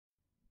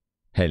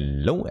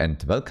Hello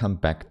and welcome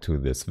back to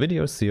this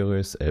video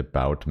series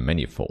about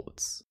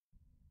manifolds.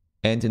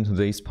 And in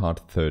today's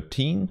part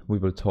 13 we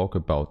will talk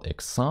about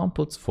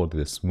examples for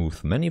the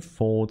smooth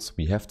manifolds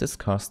we have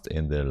discussed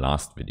in the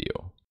last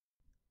video.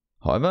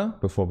 However,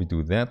 before we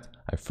do that,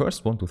 I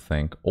first want to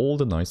thank all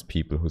the nice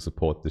people who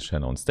support this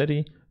channel on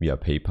Steady via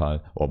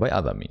PayPal or by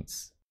other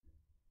means.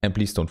 And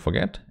please don't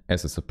forget,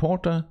 as a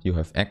supporter you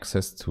have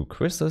access to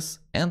quizzes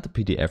and the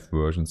PDF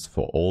versions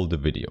for all the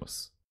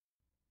videos.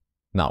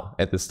 Now,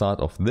 at the start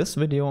of this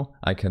video,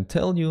 I can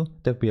tell you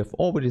that we have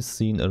already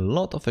seen a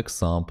lot of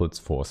examples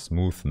for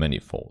smooth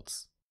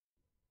manifolds.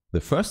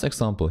 The first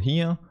example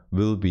here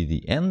will be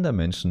the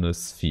n-dimensional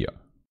sphere,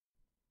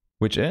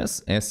 which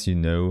is, as you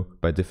know,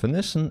 by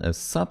definition a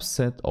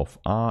subset of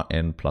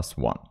Rn plus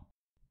 1.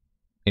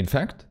 In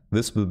fact,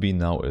 this will be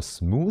now a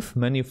smooth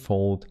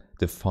manifold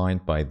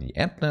defined by the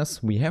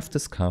atlas we have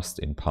discussed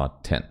in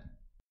part 10.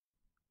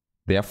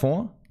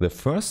 Therefore, the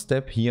first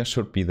step here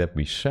should be that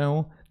we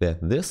show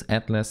that this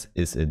atlas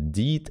is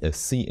indeed a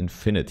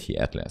C-infinity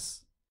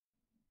atlas.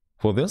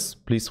 For this,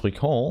 please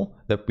recall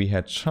that we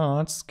had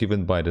charts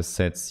given by the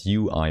sets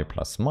Ui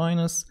plus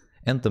minus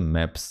and the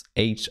maps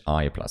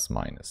Hi plus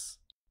minus.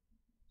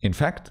 In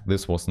fact,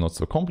 this was not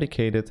so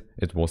complicated,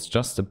 it was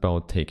just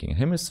about taking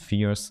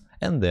hemispheres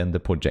and then the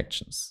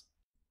projections.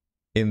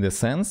 In this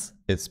sense,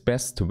 it's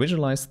best to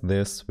visualize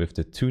this with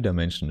the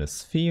two-dimensional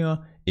sphere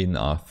in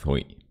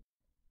R3.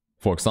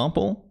 For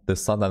example, the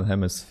southern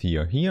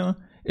hemisphere here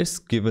is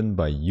given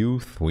by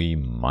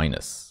U3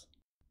 minus.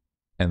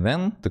 And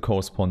then the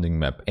corresponding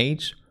map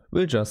H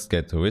will just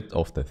get rid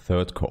of the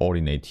third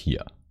coordinate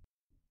here.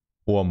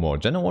 Or more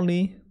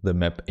generally, the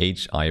map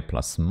Hi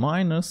plus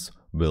minus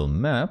will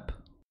map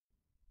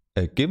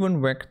a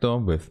given vector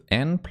with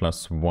n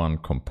plus 1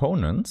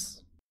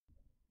 components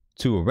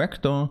to a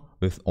vector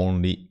with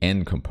only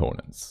n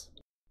components.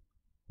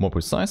 More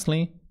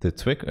precisely, the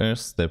trick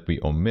is that we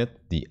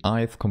omit the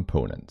ith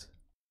component.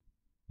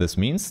 This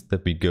means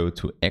that we go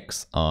to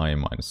xi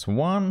minus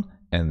 1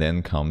 and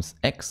then comes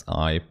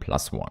xi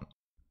plus 1.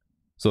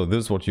 So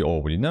this is what you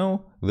already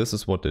know, this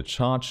is what the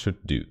chart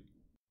should do.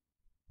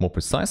 More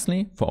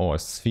precisely, for our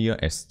sphere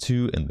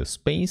S2 in the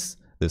space,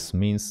 this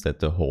means that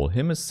the whole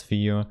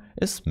hemisphere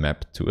is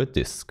mapped to a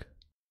disk.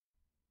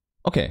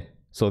 Okay,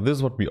 so this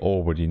is what we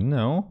already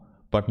know,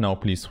 but now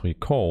please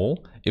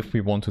recall, if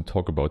we want to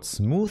talk about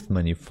smooth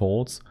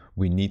manifolds,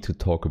 we need to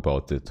talk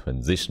about the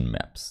transition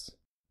maps.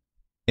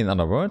 In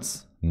other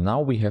words,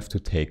 now we have to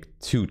take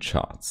two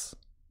charts.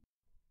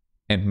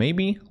 And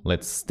maybe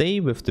let's stay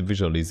with the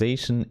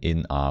visualization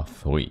in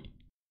R3.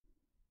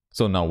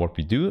 So now what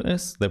we do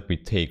is that we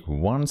take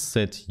one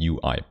set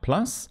Ui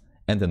plus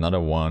and another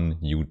one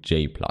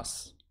Uj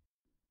plus.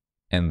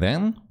 And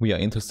then we are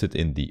interested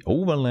in the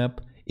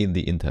overlap in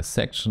the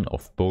intersection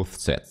of both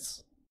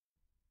sets.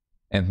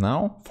 And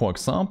now, for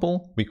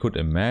example, we could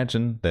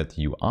imagine that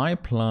Ui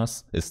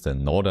plus is the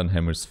northern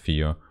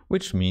hemisphere,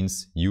 which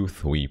means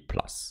U3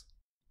 plus.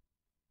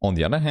 On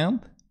the other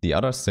hand, the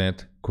other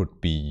set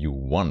could be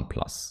U1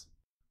 plus.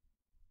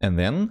 And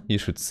then you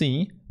should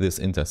see this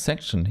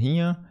intersection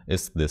here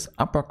is this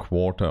upper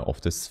quarter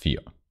of the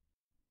sphere.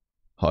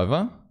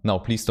 However, now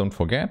please don't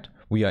forget,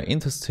 we are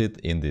interested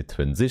in the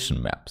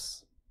transition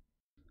maps.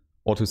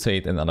 Or to say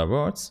it in other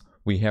words,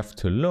 we have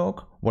to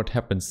look what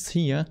happens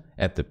here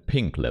at the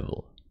pink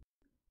level.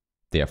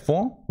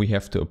 Therefore, we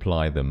have to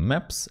apply the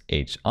maps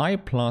Hi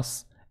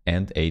plus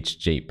and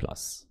Hj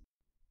plus.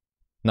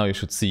 Now you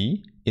should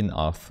see, in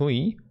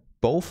R3,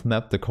 both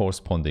map the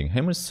corresponding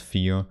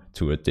hemisphere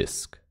to a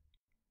disk.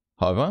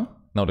 However,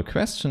 now the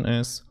question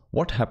is,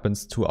 what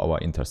happens to our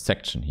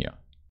intersection here?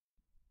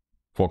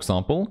 For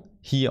example,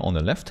 here on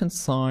the left hand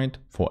side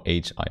for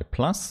Hi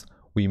plus,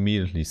 we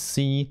immediately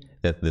see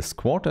that this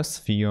quarter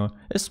sphere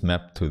is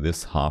mapped to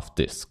this half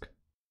disk.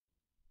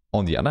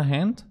 On the other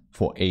hand,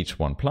 for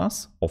H1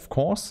 plus, of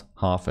course,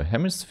 half a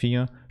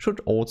hemisphere should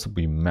also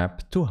be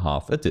mapped to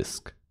half a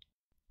disk.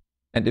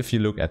 And if you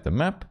look at the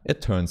map,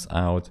 it turns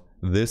out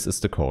this is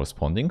the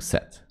corresponding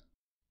set.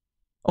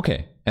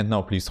 Okay, and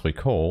now please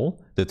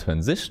recall, the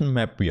transition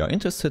map we are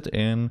interested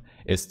in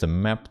is the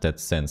map that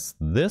sends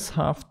this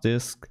half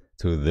disk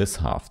to this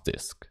half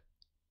disk.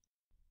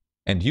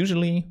 And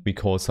usually we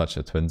call such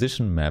a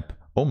transition map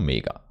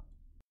omega.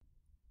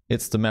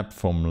 It's the map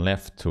from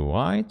left to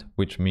right,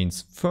 which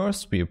means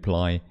first we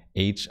apply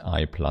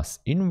Hi plus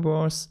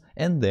inverse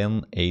and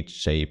then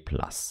Hj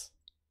plus.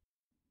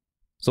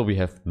 So we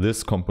have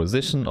this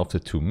composition of the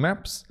two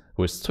maps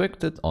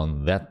restricted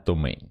on that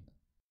domain.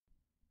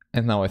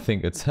 And now I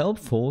think it's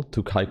helpful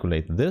to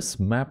calculate this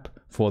map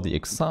for the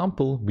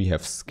example we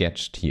have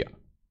sketched here.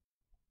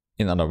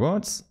 In other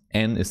words,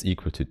 n is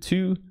equal to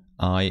 2,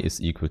 I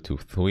is equal to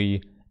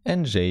 3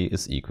 and j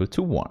is equal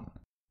to 1.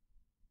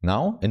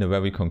 Now, in a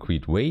very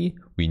concrete way,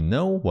 we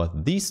know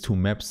what these two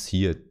maps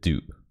here do.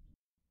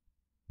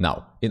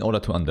 Now, in order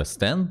to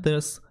understand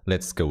this,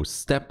 let's go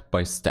step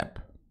by step.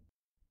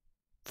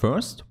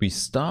 First, we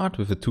start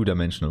with a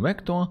two-dimensional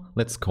vector,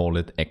 let's call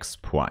it x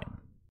prime.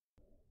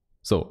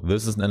 So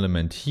this is an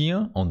element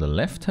here on the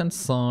left hand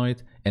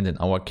side, and in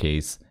our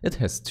case it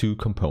has two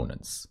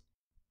components.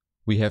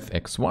 We have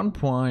x1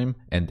 prime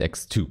and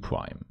x2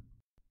 prime.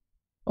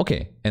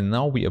 Okay, and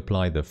now we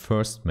apply the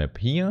first map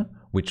here,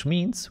 which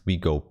means we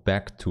go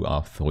back to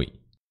R3.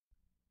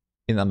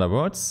 In other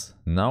words,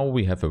 now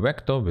we have a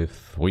vector with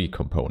 3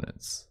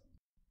 components.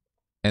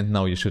 And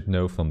now you should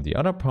know from the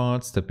other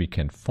parts that we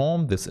can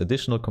form this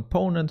additional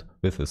component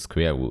with a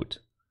square root.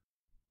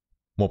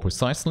 More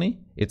precisely,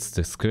 it's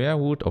the square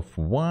root of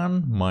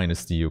 1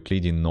 minus the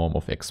Euclidean norm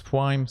of x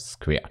prime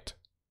squared.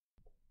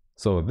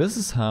 So this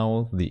is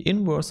how the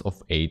inverse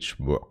of h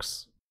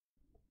works.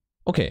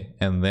 Okay,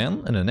 and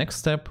then in the next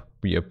step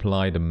we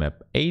apply the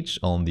map h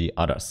on the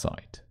other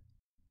side.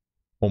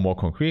 Or more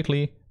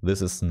concretely,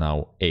 this is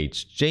now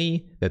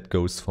hj that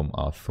goes from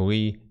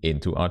R3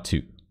 into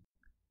R2.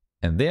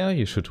 And there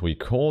you should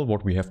recall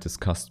what we have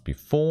discussed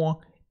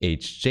before,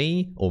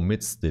 hj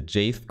omits the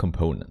jth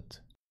component.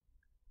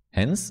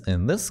 Hence,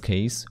 in this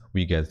case,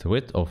 we get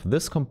rid of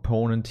this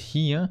component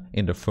here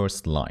in the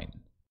first line.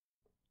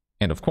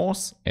 And of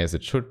course, as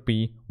it should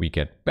be, we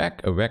get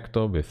back a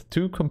vector with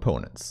 2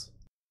 components.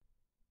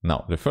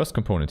 Now, the first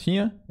component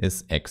here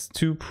is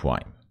x2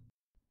 prime.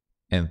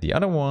 And the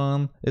other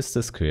one is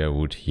the square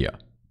root here.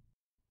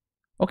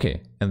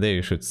 Okay, and there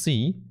you should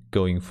see,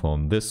 going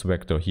from this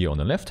vector here on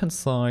the left hand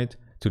side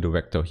to the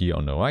vector here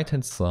on the right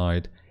hand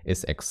side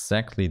is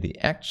exactly the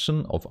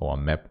action of our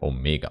map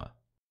omega.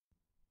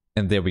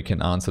 And there we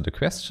can answer the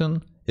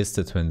question, is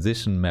the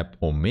transition map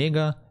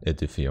omega a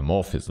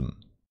diffeomorphism?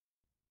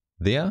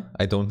 There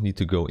I don't need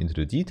to go into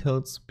the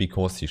details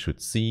because you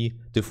should see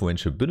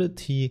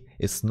differentiability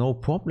is no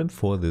problem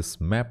for this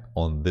map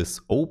on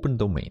this open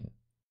domain.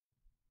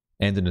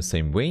 And in the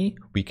same way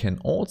we can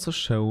also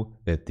show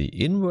that the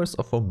inverse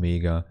of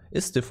omega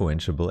is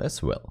differentiable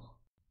as well.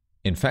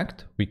 In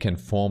fact, we can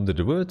form the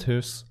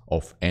derivatives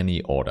of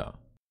any order,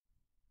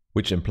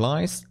 which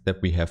implies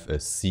that we have a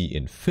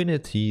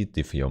C-infinity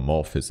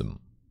diffeomorphism.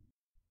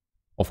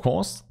 Of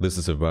course, this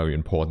is a very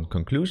important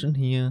conclusion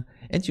here,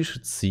 and you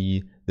should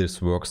see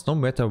this works no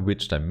matter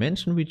which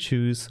dimension we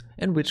choose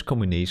and which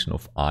combination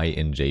of I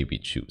and j we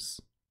choose.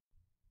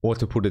 Or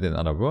to put it in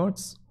other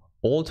words,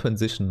 all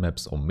transition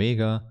maps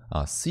omega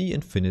are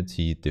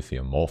C-infinity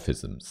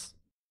diffeomorphisms.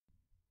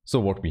 So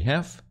what we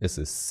have is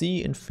a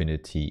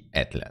C-infinity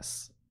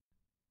atlas.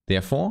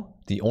 Therefore,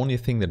 the only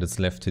thing that is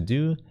left to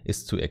do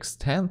is to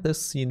extend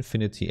this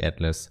C-infinity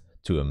atlas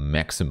to a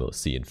maximal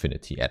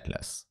C-infinity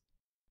atlas.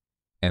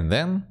 And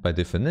then, by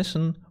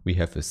definition, we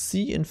have a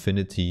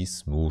C-infinity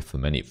smooth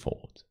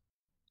manifold.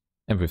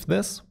 And with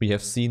this, we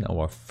have seen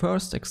our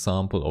first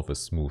example of a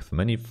smooth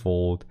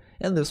manifold,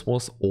 and this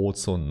was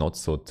also not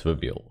so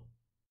trivial.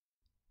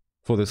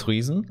 For this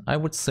reason, I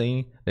would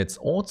say let's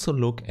also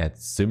look at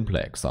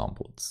simpler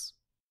examples.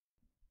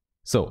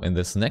 So in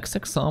this next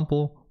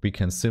example, we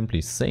can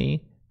simply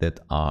say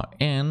that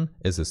Rn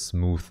is a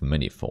smooth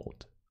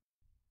manifold.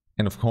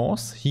 And of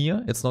course,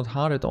 here it's not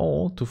hard at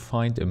all to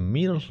find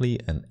immediately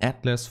an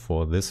atlas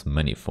for this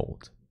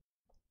manifold.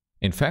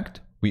 In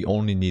fact, we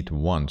only need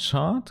one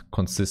chart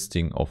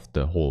consisting of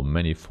the whole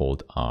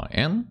manifold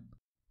Rn,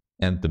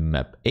 and the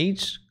map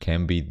H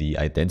can be the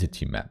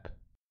identity map.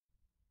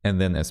 And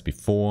then as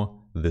before,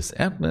 this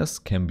atlas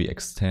can be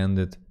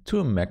extended to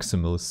a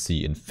maximal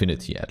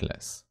C-infinity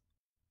atlas.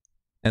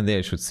 And there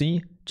you should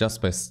see,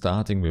 just by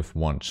starting with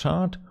one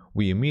chart,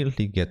 we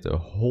immediately get a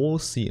whole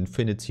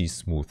C-infinity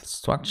smooth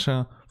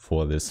structure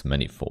for this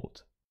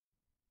manifold.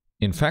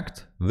 In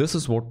fact, this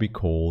is what we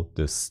call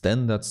the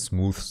standard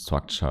smooth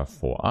structure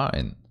for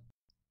Rn.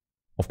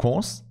 Of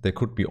course, there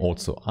could be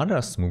also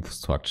other smooth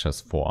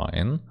structures for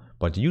Rn,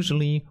 but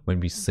usually when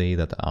we say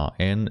that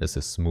Rn is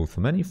a smooth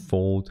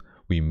manifold,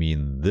 we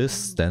mean this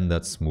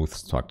standard smooth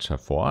structure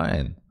for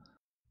Rn.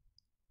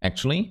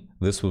 Actually,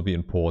 this will be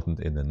important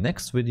in the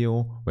next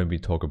video when we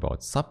talk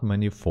about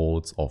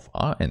submanifolds of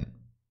Rn.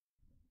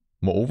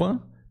 Moreover,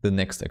 the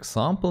next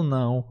example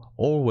now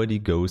already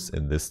goes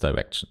in this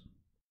direction.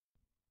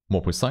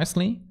 More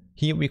precisely,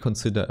 here we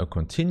consider a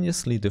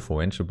continuously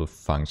differentiable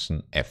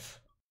function f.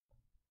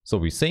 So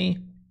we say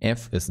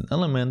f is an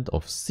element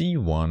of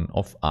C1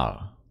 of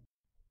R.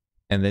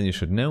 And then you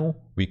should know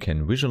we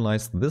can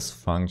visualize this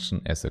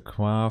function as a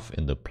graph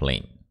in the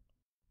plane.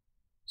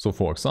 So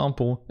for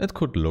example, it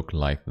could look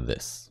like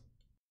this.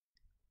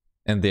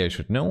 And there you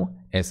should know,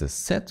 as a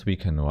set we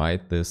can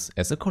write this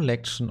as a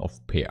collection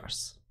of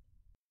pairs.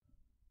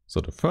 So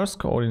the first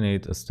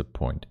coordinate is the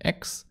point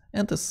x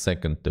and the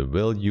second the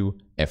value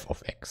f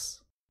of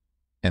x.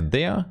 And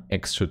there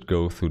x should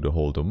go through the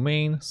whole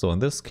domain, so in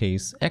this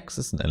case x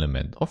is an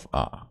element of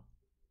R.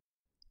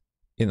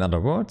 In other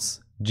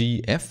words,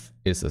 gf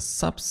is a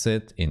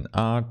subset in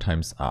R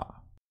times R.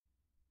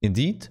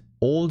 Indeed,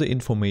 all the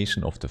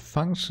information of the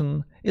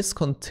function is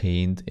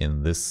contained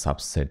in this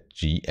subset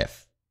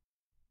gf.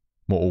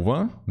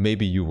 Moreover,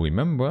 maybe you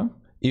remember,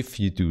 if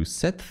you do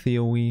set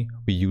theory,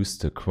 we use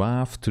the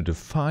graph to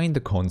define the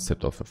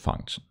concept of a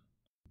function.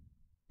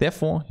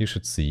 Therefore, you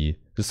should see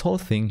this whole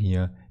thing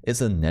here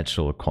is a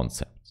natural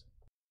concept.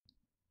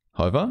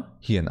 However,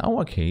 here in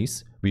our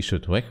case, we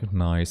should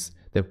recognize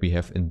that we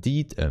have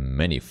indeed a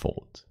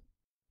manifold.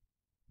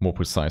 More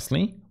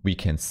precisely, we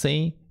can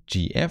say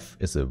GF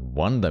is a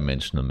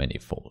one-dimensional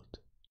manifold.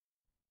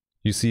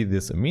 You see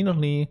this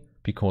immediately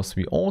because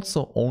we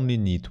also only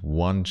need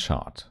one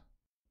chart.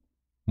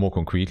 More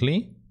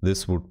concretely,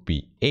 this would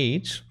be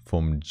H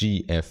from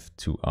GF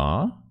to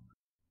R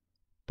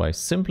by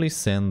simply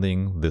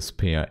sending this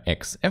pair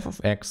XF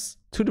of X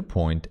to the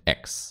point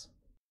X.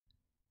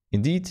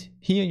 Indeed,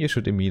 here you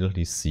should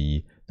immediately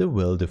see the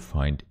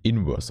well-defined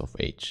inverse of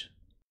H.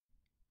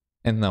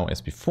 And now,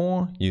 as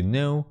before, you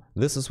know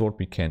this is what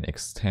we can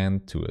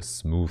extend to a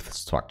smooth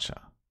structure.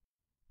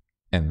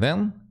 And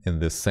then, in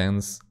this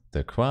sense,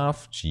 the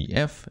graph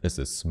GF is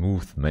a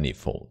smooth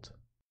manifold.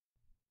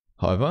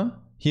 However,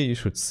 here you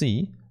should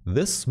see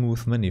this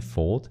smooth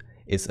manifold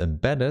is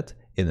embedded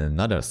in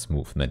another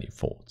smooth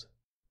manifold,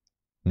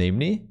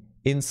 namely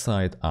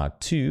inside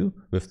R2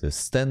 with the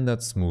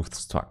standard smooth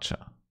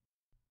structure.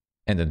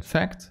 And in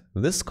fact,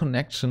 this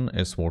connection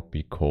is what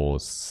we call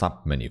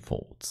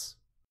submanifolds.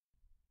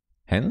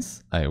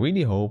 Hence, I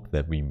really hope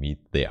that we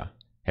meet there.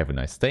 Have a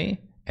nice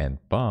day and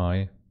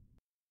bye!